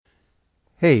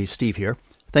Hey, Steve here.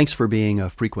 Thanks for being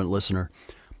a frequent listener.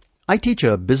 I teach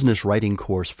a business writing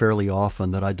course fairly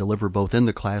often that I deliver both in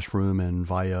the classroom and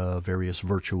via various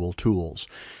virtual tools.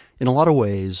 In a lot of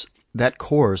ways, that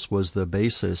course was the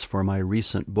basis for my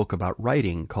recent book about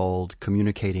writing called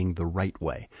Communicating the Right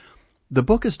Way. The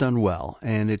book has done well,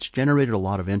 and it's generated a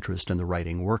lot of interest in the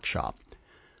writing workshop.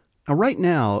 Now, right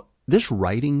now, this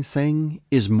writing thing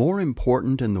is more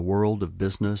important in the world of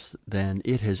business than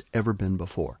it has ever been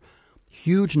before.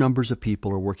 Huge numbers of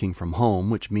people are working from home,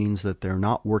 which means that they're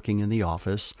not working in the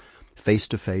office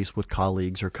face-to-face with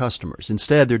colleagues or customers.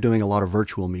 Instead, they're doing a lot of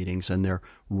virtual meetings, and they're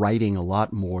writing a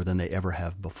lot more than they ever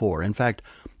have before. In fact,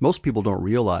 most people don't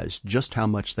realize just how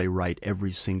much they write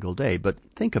every single day, but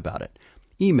think about it.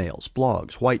 Emails,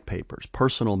 blogs, white papers,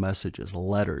 personal messages,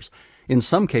 letters, in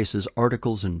some cases,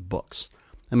 articles and books.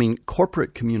 I mean,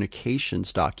 corporate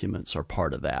communications documents are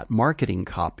part of that, marketing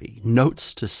copy,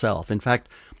 notes to self. In fact,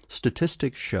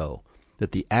 statistics show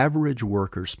that the average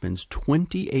worker spends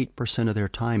 28% of their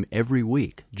time every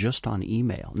week just on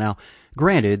email. Now,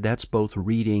 granted, that's both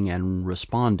reading and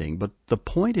responding, but the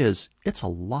point is, it's a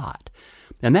lot.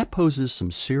 And that poses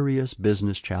some serious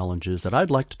business challenges that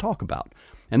I'd like to talk about,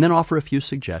 and then offer a few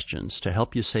suggestions to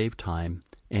help you save time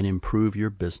and improve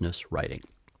your business writing.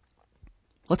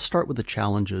 Let's start with the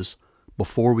challenges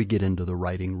before we get into the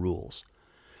writing rules.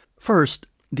 First,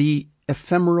 the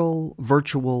ephemeral,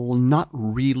 virtual, not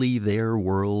really there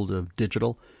world of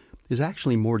digital is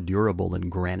actually more durable than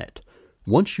granite.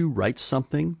 Once you write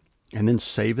something and then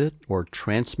save it or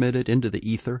transmit it into the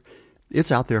ether,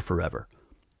 it's out there forever.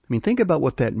 I mean, think about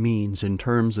what that means in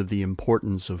terms of the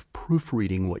importance of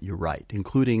proofreading what you write,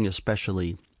 including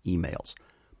especially emails.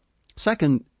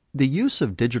 Second, the use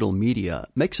of digital media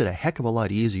makes it a heck of a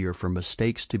lot easier for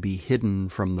mistakes to be hidden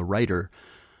from the writer,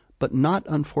 but not,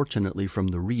 unfortunately, from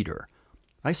the reader.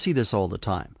 I see this all the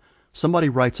time. Somebody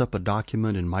writes up a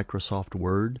document in Microsoft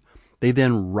Word. They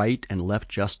then write and left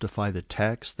justify the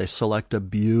text. They select a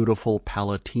beautiful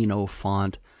Palatino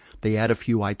font. They add a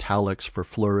few italics for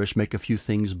flourish, make a few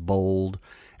things bold,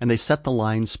 and they set the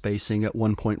line spacing at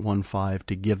 1.15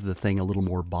 to give the thing a little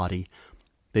more body.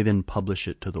 They then publish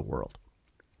it to the world.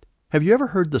 Have you ever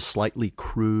heard the slightly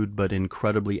crude but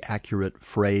incredibly accurate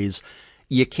phrase,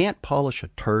 "You can't polish a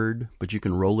turd, but you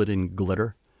can roll it in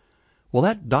glitter"? Well,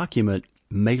 that document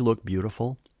may look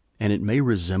beautiful, and it may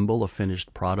resemble a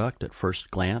finished product at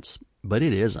first glance, but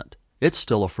it isn't. It's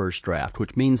still a first draft,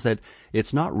 which means that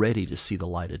it's not ready to see the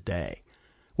light of day.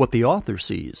 What the author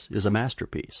sees is a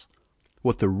masterpiece.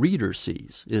 What the reader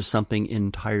sees is something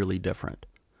entirely different.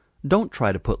 Don't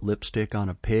try to put lipstick on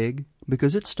a pig,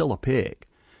 because it's still a pig.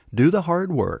 Do the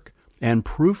hard work and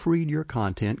proofread your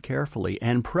content carefully,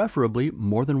 and preferably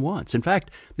more than once. In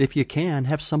fact, if you can,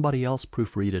 have somebody else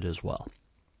proofread it as well.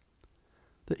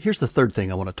 Here's the third thing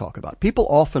I want to talk about. People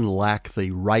often lack the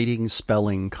writing,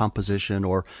 spelling, composition,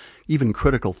 or even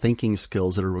critical thinking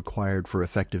skills that are required for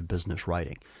effective business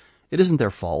writing. It isn't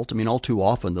their fault. I mean, all too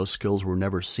often those skills were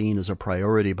never seen as a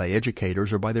priority by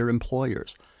educators or by their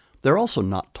employers. They're also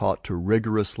not taught to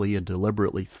rigorously and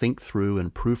deliberately think through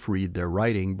and proofread their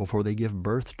writing before they give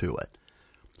birth to it.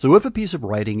 So if a piece of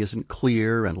writing isn't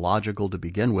clear and logical to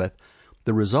begin with,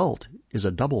 the result is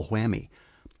a double whammy.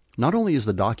 Not only is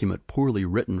the document poorly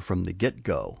written from the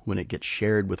get-go when it gets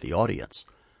shared with the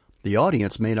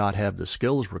audience may not have the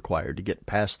skills required to get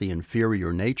past the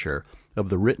inferior nature of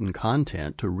the written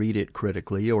content to read it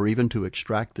critically or even to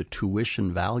extract the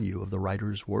tuition value of the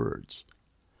writer's words.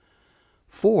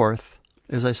 Fourth,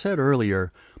 as I said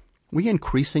earlier, we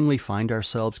increasingly find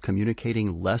ourselves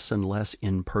communicating less and less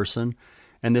in person,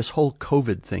 and this whole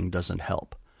COVID thing doesn't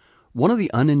help. One of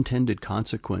the unintended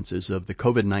consequences of the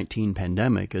COVID-19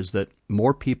 pandemic is that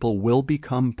more people will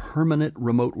become permanent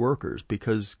remote workers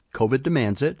because COVID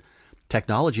demands it,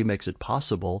 technology makes it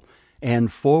possible, and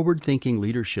forward-thinking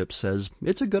leadership says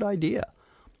it's a good idea.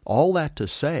 All that to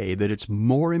say that it's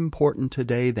more important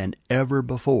today than ever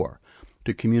before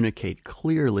to communicate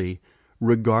clearly,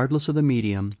 regardless of the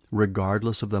medium,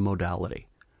 regardless of the modality.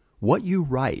 What you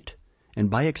write,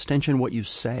 and by extension what you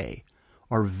say,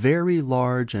 are very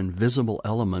large and visible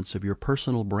elements of your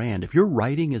personal brand. If your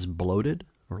writing is bloated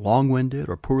or long-winded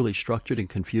or poorly structured and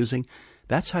confusing,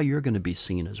 that's how you're going to be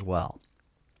seen as well.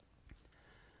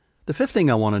 The fifth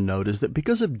thing I want to note is that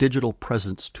because of digital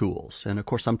presence tools, and of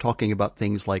course I'm talking about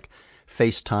things like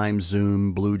FaceTime,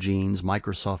 Zoom, BlueJeans,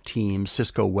 Microsoft Teams,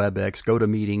 Cisco WebEx,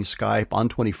 GoToMeeting, Skype,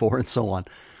 On24, and so on,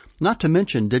 not to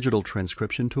mention digital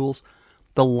transcription tools,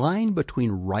 the line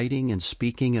between writing and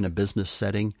speaking in a business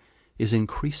setting is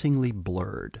increasingly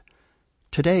blurred.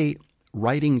 Today,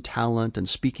 writing talent and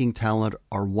speaking talent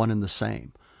are one and the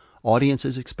same.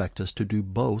 Audiences expect us to do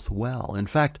both well. In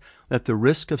fact, at the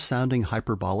risk of sounding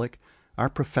hyperbolic, our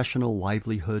professional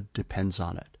livelihood depends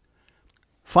on it.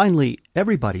 Finally,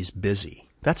 everybody's busy.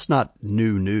 That's not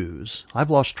new news. I've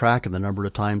lost track of the number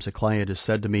of times a client has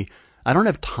said to me, I don't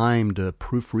have time to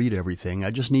proofread everything.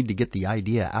 I just need to get the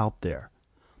idea out there.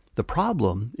 The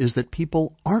problem is that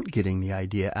people aren't getting the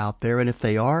idea out there, and if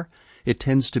they are, it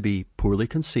tends to be poorly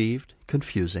conceived,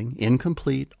 confusing,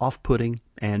 incomplete, off-putting,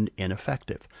 and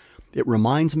ineffective. It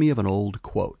reminds me of an old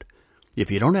quote.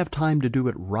 If you don't have time to do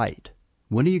it right,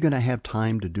 when are you going to have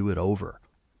time to do it over?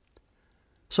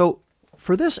 So,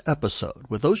 for this episode,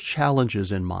 with those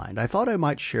challenges in mind, I thought I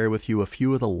might share with you a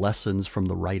few of the lessons from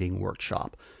the writing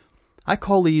workshop. I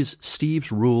call these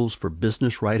Steve's Rules for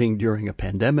Business Writing During a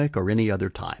Pandemic or Any Other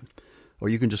Time. Or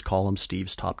you can just call them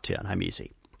Steve's Top 10. I'm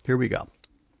easy. Here we go.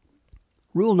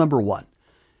 Rule number 1.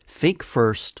 Think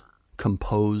first,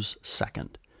 compose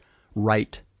second.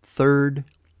 Write third,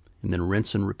 and then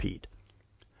rinse and repeat.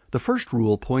 The first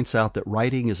rule points out that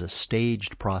writing is a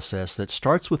staged process that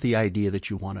starts with the idea that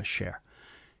you want to share.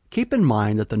 Keep in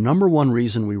mind that the number one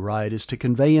reason we write is to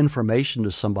convey information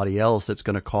to somebody else that's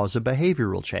going to cause a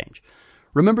behavioral change.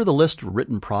 Remember the list of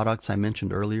written products I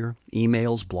mentioned earlier?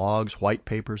 Emails, blogs, white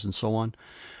papers, and so on?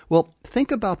 Well,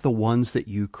 think about the ones that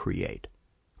you create.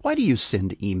 Why do you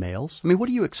send emails? What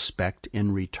do you expect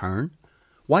in return?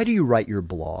 Why do you write your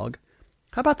blog?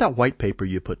 How about that white paper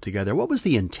you put together? What was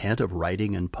the intent of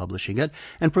writing and publishing it?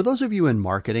 And for those of you in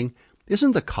marketing,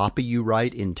 isn't the copy you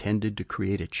write intended to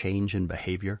create a change in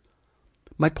behavior?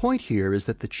 My point here is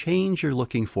that the change you're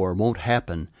looking for won't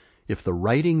happen if the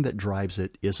writing that drives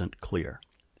it isn't clear.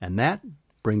 And that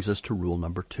brings us to rule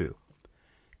number 2.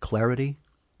 Clarity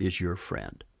is your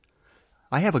friend.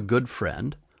 I have a good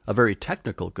friend, a very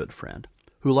technical good friend,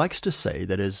 who likes to say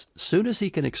that as soon as he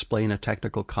can explain a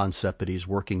technical concept that he's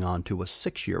working on to a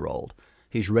 6-year-old,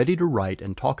 he's ready to write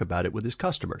and talk about it with his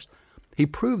customers. He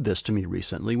proved this to me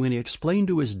recently when he explained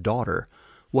to his daughter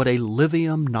what a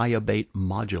lithium niobate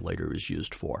modulator is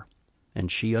used for,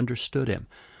 and she understood him.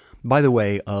 By the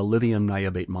way, a lithium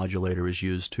niobate modulator is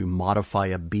used to modify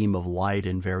a beam of light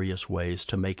in various ways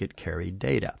to make it carry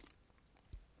data.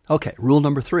 Okay, rule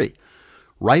number 3.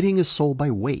 Writing is sold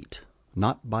by weight,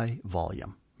 not by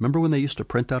volume. Remember when they used to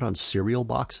print that on cereal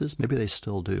boxes? Maybe they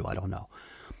still do, I don't know.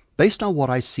 Based on what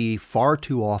I see far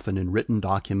too often in written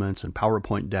documents and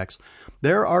PowerPoint decks,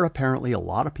 there are apparently a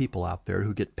lot of people out there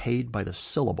who get paid by the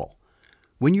syllable.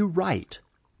 When you write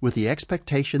with the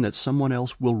expectation that someone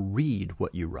else will read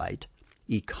what you write,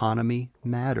 economy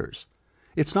matters.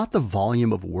 It's not the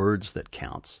volume of words that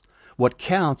counts. What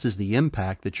counts is the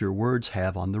impact that your words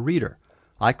have on the reader.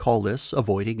 I call this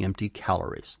avoiding empty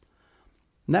calories.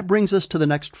 And that brings us to the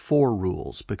next 4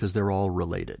 rules because they're all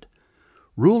related.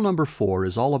 Rule number 4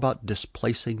 is all about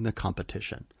displacing the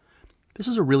competition. This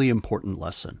is a really important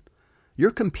lesson.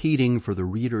 You're competing for the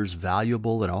reader's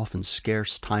valuable and often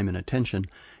scarce time and attention,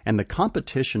 and the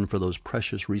competition for those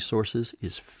precious resources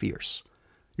is fierce.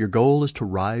 Your goal is to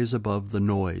rise above the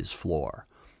noise floor.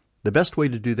 The best way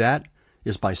to do that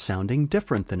is by sounding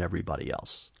different than everybody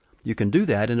else. You can do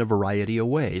that in a variety of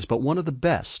ways, but one of the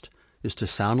best is to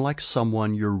sound like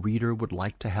someone your reader would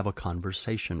like to have a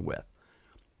conversation with.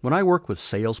 When I work with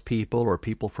salespeople or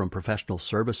people from professional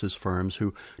services firms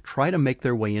who try to make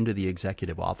their way into the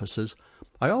executive offices,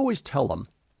 I always tell them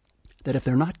that if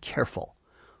they're not careful,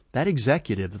 that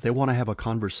executive that they want to have a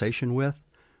conversation with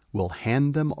will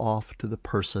hand them off to the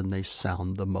person they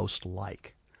sound the most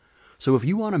like. So if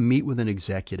you want to meet with an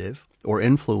executive or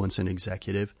influence an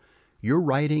executive, your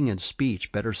writing and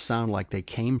speech better sound like they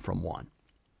came from one.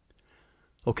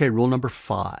 Okay, rule number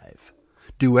 5.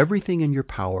 Do everything in your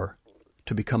power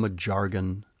to become a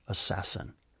jargon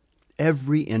assassin.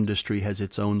 Every industry has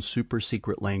its own super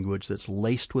secret language that's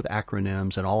laced with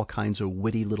acronyms and all kinds of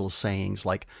witty little sayings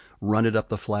like run it up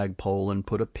the flagpole and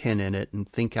put a pin in it and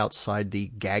think outside the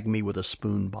gag me with a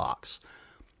spoon box.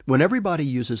 When everybody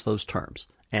uses those terms,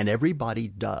 and everybody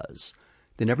does,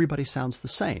 then everybody sounds the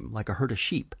same, like a herd of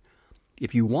sheep.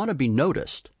 If you want to be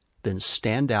noticed, then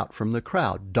stand out from the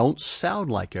crowd. Don't sound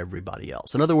like everybody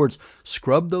else. In other words,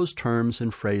 scrub those terms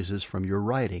and phrases from your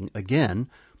writing. Again,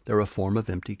 they're a form of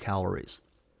empty calories.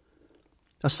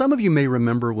 Now, some of you may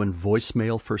remember when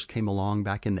voicemail first came along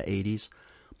back in the 80s.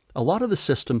 A lot of the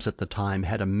systems at the time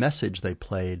had a message they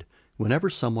played whenever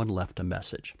someone left a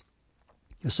message.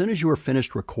 As soon as you were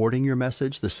finished recording your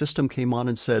message, the system came on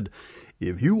and said,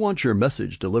 if you want your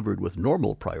message delivered with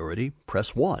normal priority,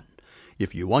 press 1.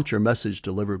 If you want your message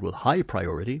delivered with high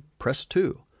priority, press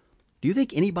 2. Do you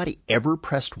think anybody ever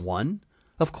pressed 1?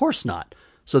 Of course not.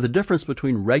 So the difference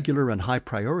between regular and high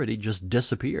priority just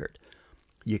disappeared.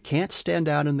 You can't stand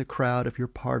out in the crowd if you're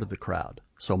part of the crowd.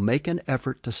 So make an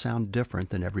effort to sound different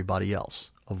than everybody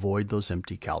else. Avoid those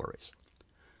empty calories.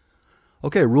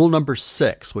 Okay, rule number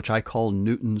 6, which I call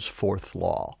Newton's fourth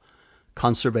law,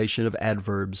 conservation of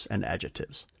adverbs and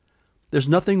adjectives. There's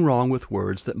nothing wrong with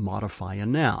words that modify a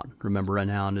noun. Remember, a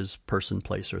noun is person,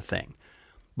 place, or thing.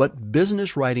 But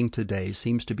business writing today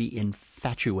seems to be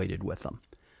infatuated with them.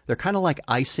 They're kind of like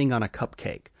icing on a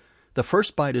cupcake. The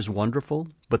first bite is wonderful,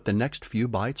 but the next few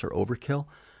bites are overkill.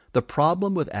 The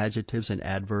problem with adjectives and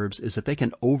adverbs is that they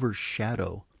can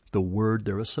overshadow the word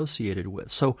they're associated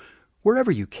with. So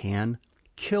wherever you can,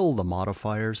 kill the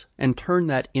modifiers and turn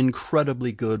that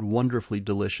incredibly good, wonderfully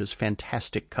delicious,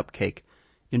 fantastic cupcake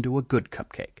into a good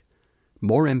cupcake.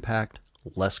 More impact,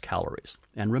 less calories.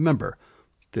 And remember,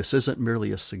 this isn't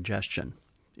merely a suggestion.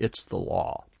 It's the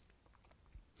law.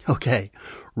 Okay,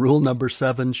 rule number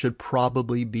 7 should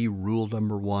probably be rule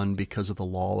number 1 because of the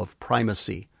law of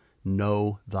primacy.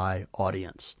 Know thy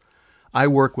audience. I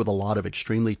work with a lot of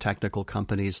extremely technical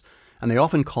companies, and they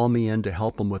often call me in to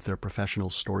help them with their professional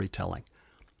storytelling.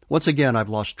 Once again, I've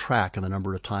lost track of the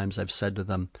number of times I've said to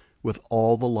them, with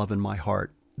all the love in my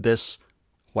heart, this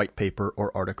white paper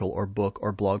or article or book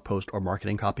or blog post or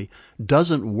marketing copy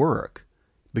doesn't work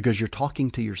because you're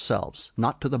talking to yourselves,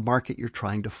 not to the market you're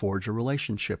trying to forge a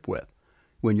relationship with.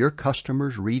 When your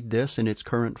customers read this in its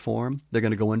current form, they're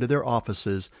going to go into their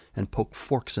offices and poke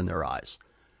forks in their eyes.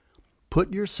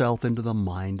 Put yourself into the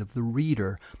mind of the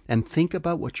reader and think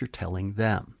about what you're telling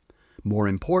them. More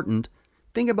important,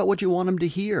 think about what you want them to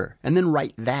hear and then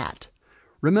write that.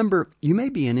 Remember, you may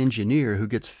be an engineer who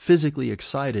gets physically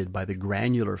excited by the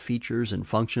granular features and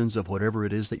functions of whatever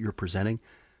it is that you're presenting.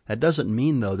 That doesn't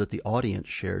mean, though, that the audience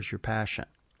shares your passion.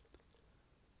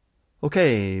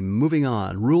 Okay, moving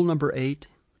on. Rule number 8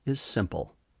 is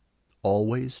simple.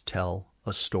 Always tell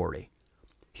a story.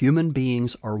 Human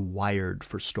beings are wired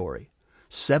for story.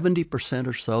 70%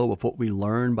 or so of what we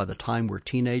learn by the time we're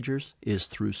teenagers is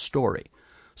through story.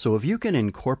 So if you can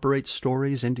incorporate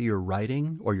stories into your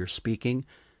writing or your speaking,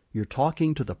 you're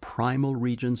talking to the primal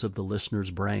regions of the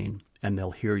listener's brain, and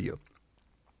they'll hear you.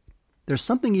 There's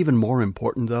something even more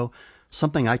important, though,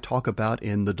 something I talk about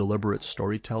in The Deliberate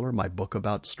Storyteller, my book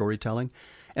about storytelling,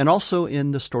 and also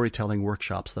in the storytelling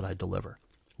workshops that I deliver.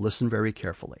 Listen very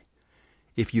carefully.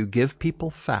 If you give people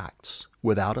facts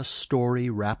without a story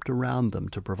wrapped around them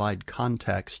to provide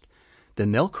context,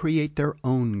 then they'll create their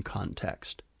own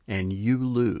context, and you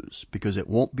lose because it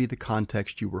won't be the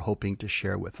context you were hoping to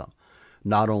share with them.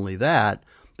 Not only that,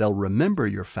 they'll remember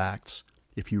your facts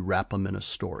if you wrap them in a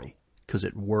story, because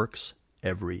it works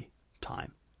every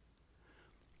time.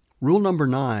 Rule number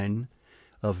 9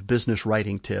 of business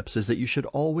writing tips is that you should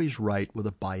always write with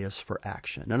a bias for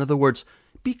action. In other words,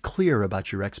 be clear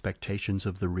about your expectations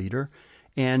of the reader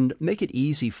and make it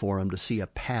easy for them to see a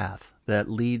path that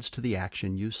leads to the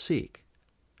action you seek.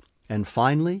 And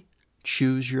finally,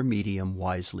 choose your medium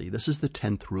wisely. This is the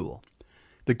 10th rule.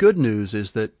 The good news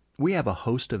is that we have a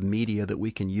host of media that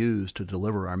we can use to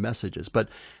deliver our messages, but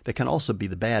that can also be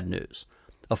the bad news.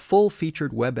 A full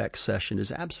featured WebEx session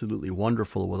is absolutely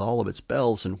wonderful with all of its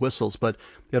bells and whistles, but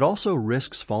it also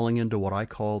risks falling into what I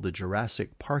call the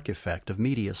Jurassic Park effect of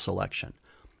media selection.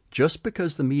 Just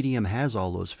because the medium has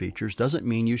all those features doesn't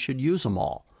mean you should use them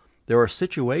all. There are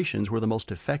situations where the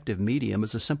most effective medium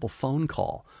is a simple phone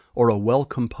call or a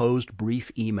well-composed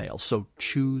brief email, so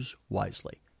choose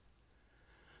wisely.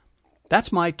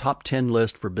 That's my top 10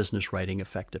 list for business writing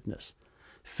effectiveness.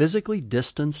 Physically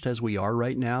distanced as we are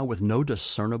right now, with no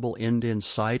discernible end in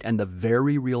sight, and the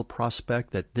very real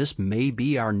prospect that this may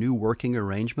be our new working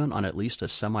arrangement on at least a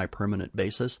semi-permanent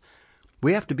basis,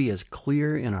 we have to be as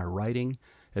clear in our writing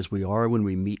as we are when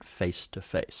we meet face to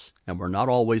face. And we're not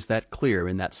always that clear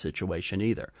in that situation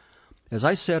either. As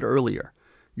I said earlier,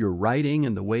 your writing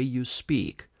and the way you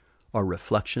speak are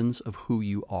reflections of who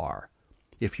you are.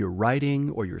 If your writing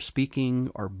or your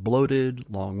speaking are bloated,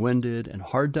 long-winded, and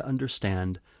hard to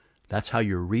understand, that's how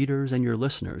your readers and your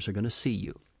listeners are going to see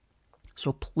you.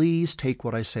 So please take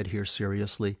what I said here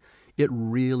seriously. It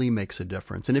really makes a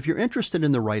difference. And if you're interested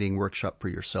in the writing workshop for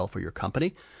yourself or your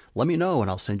company, let me know and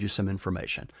I'll send you some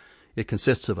information. It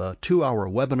consists of a 2-hour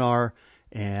webinar,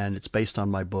 and it's based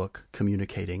on my book,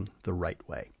 Communicating the Right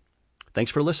Way. Thanks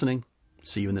for listening.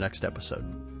 See you in the next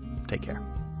episode. Take care.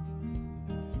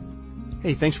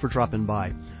 Hey, thanks for dropping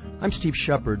by. I'm Steve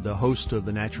Shepard, the host of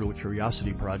the Natural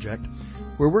Curiosity Project,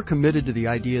 where we're committed to the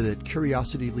idea that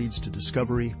curiosity leads to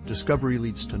discovery, discovery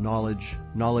leads to knowledge,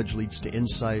 knowledge leads to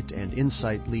insight, and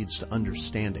insight leads to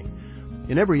understanding.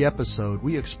 In every episode,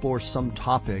 we explore some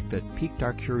topic that piqued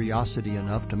our curiosity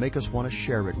enough to make us want to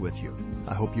share it with you.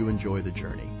 I hope you enjoy the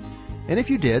journey. And if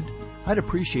you did, I'd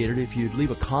appreciate it if you'd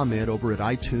leave a comment over at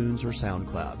iTunes or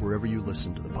SoundCloud, wherever you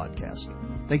listen to the podcast.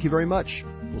 Thank you very much.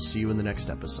 We'll see you in the next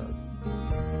episode.